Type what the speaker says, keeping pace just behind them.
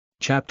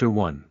Chapter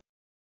 1.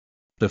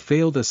 The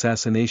Failed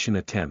Assassination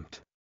Attempt.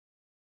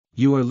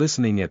 You are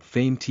listening at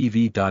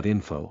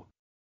famvetv.info.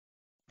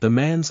 The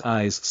man's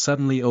eyes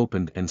suddenly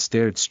opened and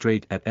stared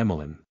straight at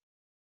Emmeline.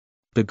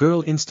 The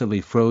girl instantly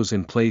froze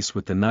in place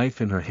with the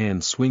knife in her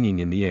hand swinging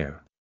in the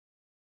air.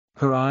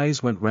 Her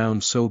eyes went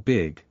round so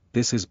big,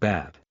 this is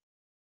bad.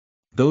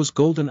 Those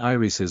golden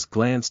irises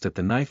glanced at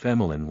the knife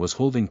Emmeline was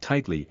holding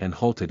tightly and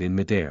halted in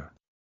midair.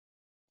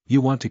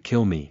 You want to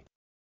kill me?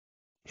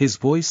 His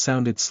voice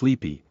sounded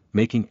sleepy,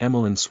 making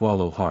Emmeline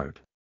swallow hard.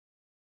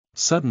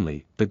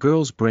 Suddenly, the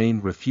girl's brain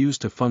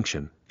refused to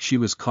function. She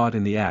was caught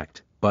in the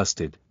act,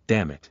 busted,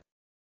 damn it.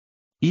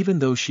 Even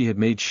though she had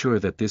made sure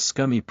that this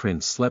scummy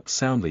prince slept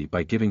soundly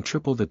by giving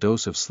triple the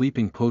dose of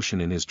sleeping potion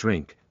in his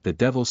drink, the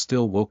devil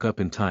still woke up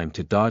in time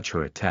to dodge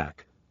her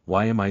attack.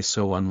 Why am I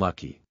so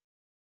unlucky?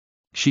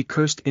 She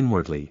cursed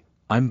inwardly,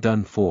 I'm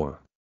done for.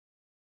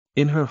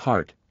 In her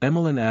heart,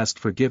 Emmeline asked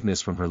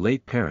forgiveness from her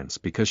late parents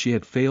because she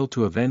had failed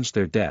to avenge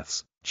their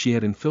deaths. She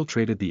had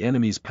infiltrated the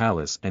enemy's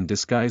palace and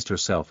disguised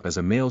herself as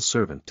a male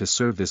servant to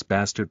serve this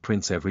bastard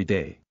prince every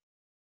day.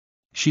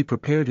 She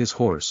prepared his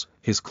horse,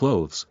 his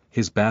clothes,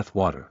 his bath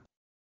water,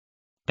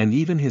 and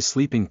even his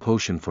sleeping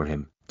potion for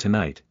him.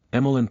 Tonight,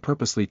 Emmeline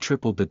purposely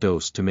tripled the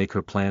dose to make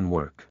her plan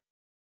work.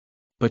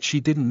 But she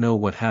didn't know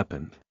what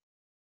happened.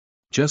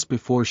 Just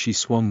before she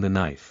swung the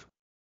knife,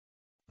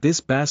 this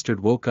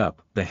bastard woke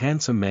up. The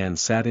handsome man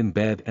sat in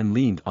bed and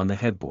leaned on the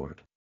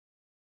headboard.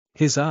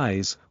 His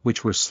eyes,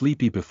 which were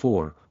sleepy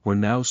before, were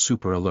now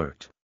super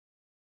alert.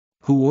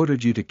 Who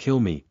ordered you to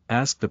kill me?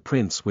 Asked the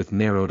prince with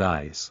narrowed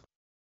eyes.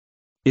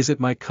 Is it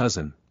my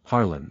cousin,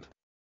 Harland?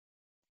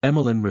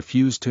 Emmeline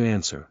refused to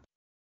answer.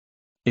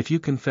 If you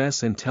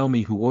confess and tell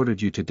me who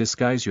ordered you to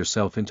disguise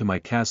yourself into my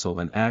castle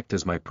and act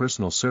as my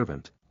personal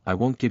servant, I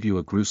won't give you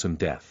a gruesome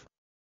death.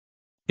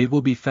 It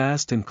will be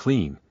fast and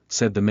clean,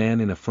 said the man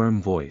in a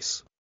firm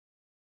voice.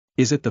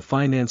 Is it the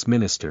finance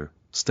minister,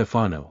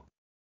 Stefano?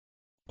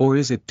 Or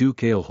is it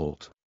Duke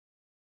Aelholt?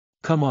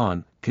 Come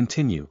on,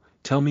 continue,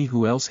 tell me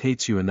who else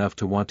hates you enough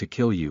to want to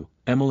kill you.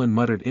 Emmeline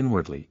muttered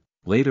inwardly,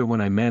 later when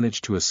I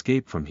manage to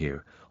escape from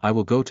here, I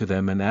will go to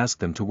them and ask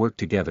them to work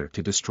together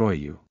to destroy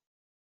you.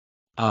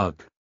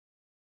 Ugh!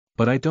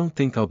 But I don't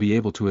think I'll be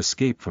able to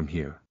escape from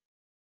here.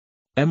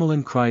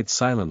 Emmeline cried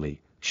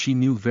silently. She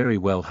knew very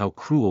well how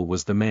cruel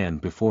was the man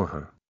before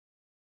her.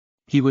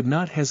 He would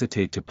not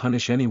hesitate to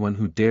punish anyone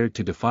who dared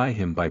to defy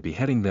him by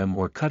beheading them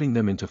or cutting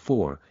them into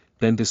four,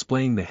 then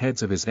displaying the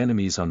heads of his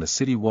enemies on the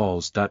city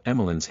walls.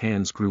 Emmeline's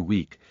hands grew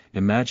weak,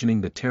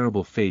 imagining the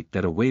terrible fate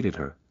that awaited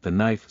her. The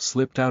knife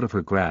slipped out of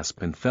her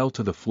grasp and fell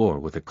to the floor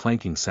with a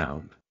clanking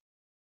sound.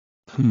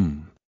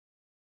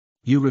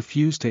 You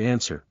refuse to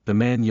answer, the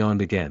man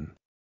yawned again.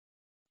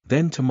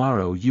 Then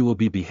tomorrow you will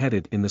be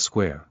beheaded in the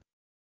square.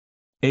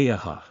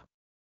 Ayaha.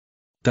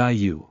 Die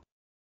you.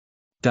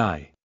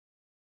 Die.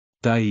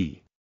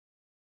 Die.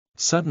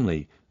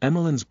 Suddenly,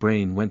 Emmeline's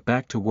brain went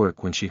back to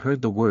work when she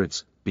heard the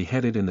words,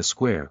 beheaded in the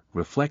square.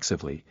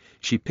 Reflexively,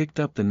 she picked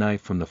up the knife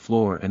from the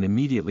floor and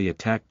immediately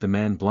attacked the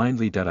man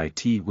blindly.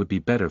 It would be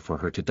better for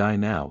her to die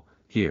now,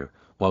 here,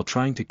 while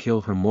trying to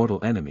kill her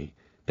mortal enemy,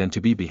 than to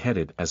be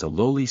beheaded as a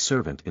lowly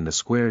servant in the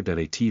square.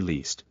 At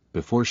least,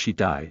 before she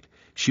died,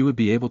 she would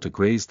be able to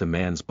graze the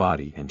man's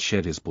body and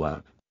shed his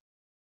blood.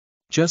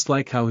 Just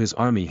like how his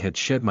army had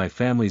shed my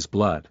family's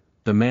blood.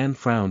 The man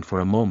frowned for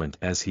a moment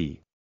as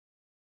he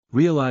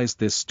realized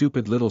this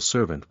stupid little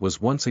servant was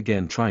once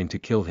again trying to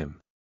kill him.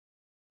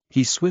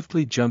 He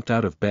swiftly jumped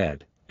out of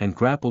bed, and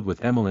grappled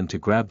with Emmeline to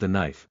grab the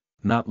knife.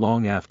 Not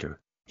long after,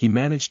 he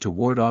managed to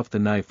ward off the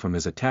knife from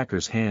his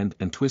attacker's hand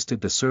and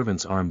twisted the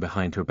servant's arm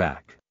behind her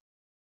back.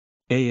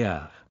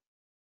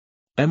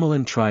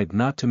 Emmeline tried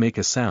not to make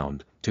a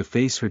sound, to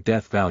face her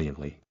death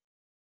valiantly.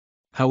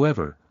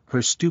 However,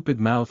 her stupid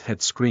mouth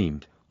had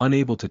screamed,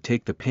 unable to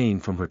take the pain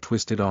from her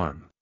twisted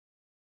arm.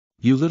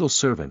 You little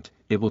servant,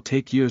 it will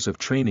take years of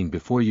training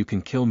before you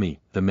can kill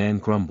me, the man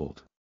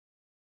grumbled.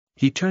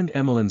 He turned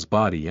Emmeline's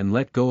body and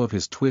let go of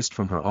his twist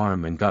from her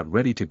arm and got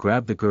ready to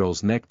grab the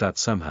girl's neck.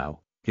 Somehow,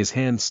 his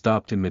hand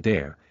stopped in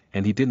midair,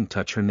 and he didn't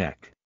touch her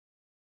neck.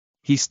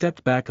 He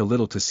stepped back a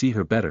little to see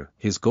her better.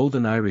 His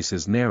golden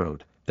irises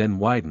narrowed, then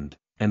widened,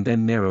 and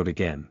then narrowed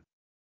again.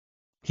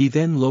 He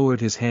then lowered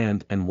his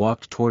hand and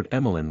walked toward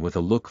Emmeline with a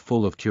look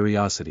full of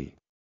curiosity.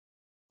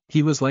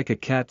 He was like a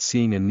cat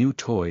seeing a new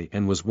toy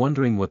and was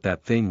wondering what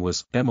that thing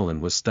was. Emmeline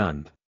was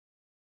stunned.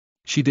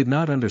 She did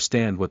not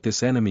understand what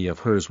this enemy of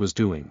hers was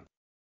doing.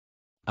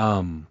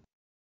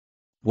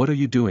 What are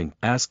you doing?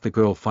 Asked the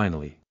girl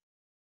finally.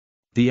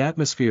 The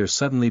atmosphere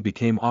suddenly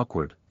became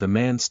awkward. The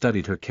man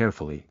studied her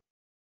carefully.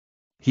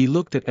 He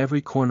looked at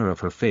every corner of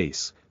her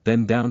face,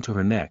 then down to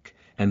her neck,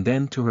 and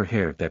then to her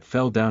hair that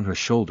fell down her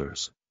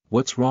shoulders.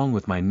 What's wrong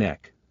with my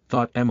neck?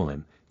 Thought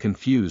Emmeline.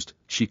 Confused,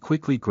 she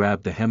quickly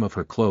grabbed the hem of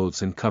her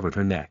clothes and covered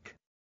her neck.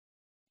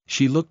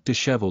 She looked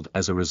disheveled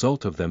as a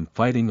result of them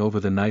fighting over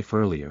the knife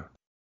earlier.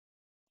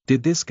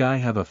 Did this guy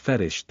have a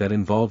fetish that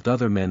involved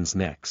other men's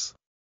necks?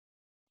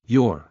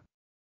 You're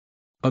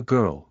a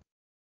girl.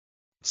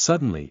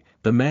 Suddenly,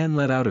 the man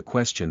let out a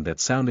question that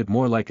sounded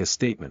more like a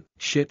statement.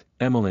 Shit,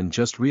 Emmeline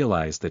just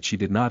realized that she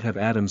did not have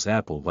Adam's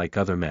apple like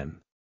other men.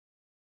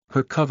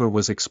 Her cover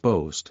was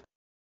exposed.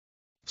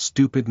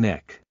 Stupid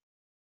neck.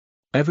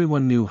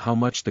 Everyone knew how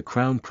much the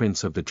crown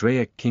prince of the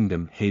Draic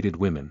kingdom hated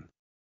women.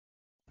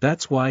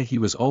 That's why he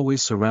was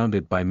always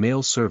surrounded by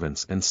male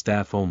servants and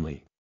staff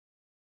only.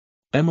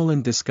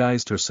 Emmeline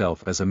disguised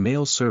herself as a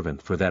male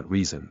servant for that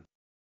reason.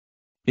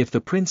 If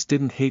the prince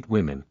didn't hate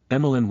women,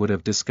 Emmeline would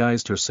have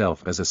disguised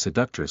herself as a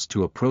seductress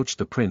to approach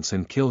the prince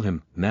and kill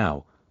him.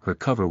 Now, her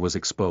cover was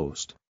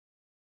exposed.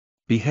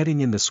 Beheading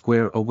in the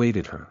square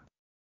awaited her.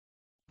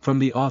 From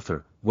the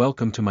author,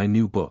 welcome to my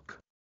new book.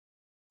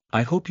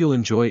 I hope you'll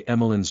enjoy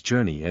Emmeline's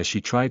journey as she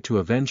tried to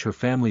avenge her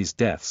family's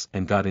deaths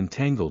and got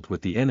entangled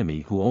with the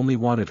enemy who only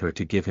wanted her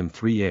to give him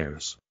 3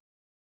 heirs.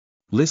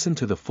 Listen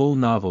to the full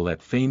novel at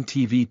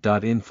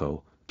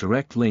famvetv.info,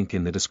 direct link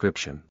in the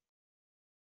description.